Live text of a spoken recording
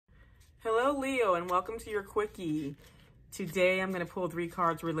Hello, Leo, and welcome to your Quickie. Today, I'm going to pull 3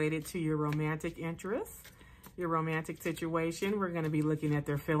 cards related to your romantic interests, your romantic situation. We're going to be looking at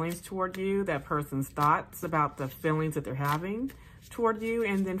their feelings toward you, that person's thoughts about the feelings that they're having toward you,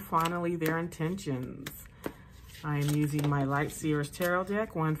 and then finally, their intentions. I'm using my Light Seers Tarot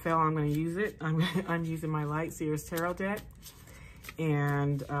deck. One fell, I'm going to use it. I'm using my Light Seers Tarot deck.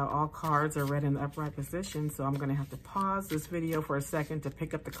 And all cards are read in the upright position, so I'm going to have to pause this video for a second to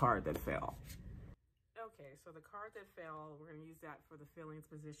pick up the card that fell. Okay, so the card that fell, we're going to use that for the feelings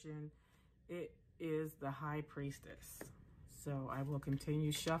position. It is the High Priestess. So I will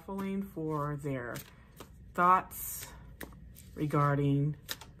continue shuffling for their thoughts regarding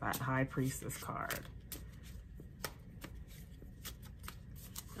that High Priestess card.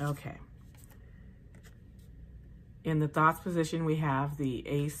 Okay. In the thoughts position, we have the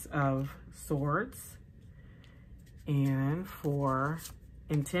Ace of Swords. And for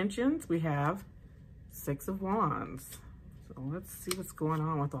intentions, we have 6 of Wands. So let's see what's going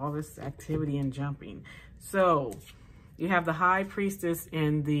on with all this activity and jumping. So you have the High Priestess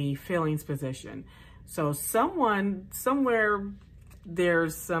in the feelings position. So somewhere,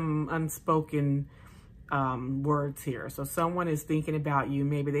 there's some unspoken words here. So someone is thinking about you.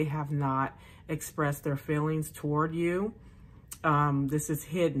 Maybe they have not expressed their feelings toward you. This is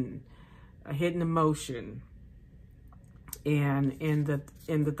hidden, a hidden emotion. And in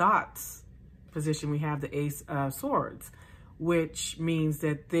the thoughts position, we have the Ace of Swords, which means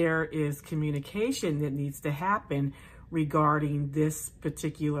that there is communication that needs to happen regarding this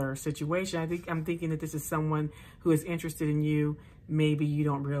particular situation. I'm thinking that this is someone who is interested in you. Maybe you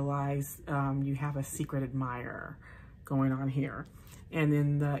don't realize you have a secret admirer going on here. And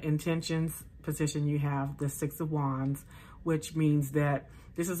in the intentions position, you have the 6 of Wands, which means that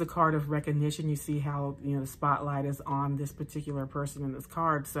this is a card of recognition. You see how, the spotlight is on this particular person in this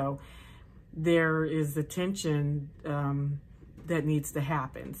card. So there is attention that needs to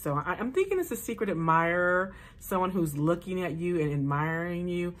happen. So I'm thinking it's a secret admirer, someone who's looking at you and admiring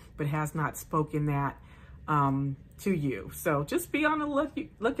you, but has not spoken that to you. So just be on the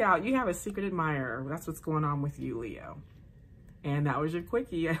lookout. You have a secret admirer. That's what's going on with you, Leo. And that was your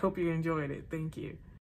Quickie. I hope you enjoyed it. Thank you.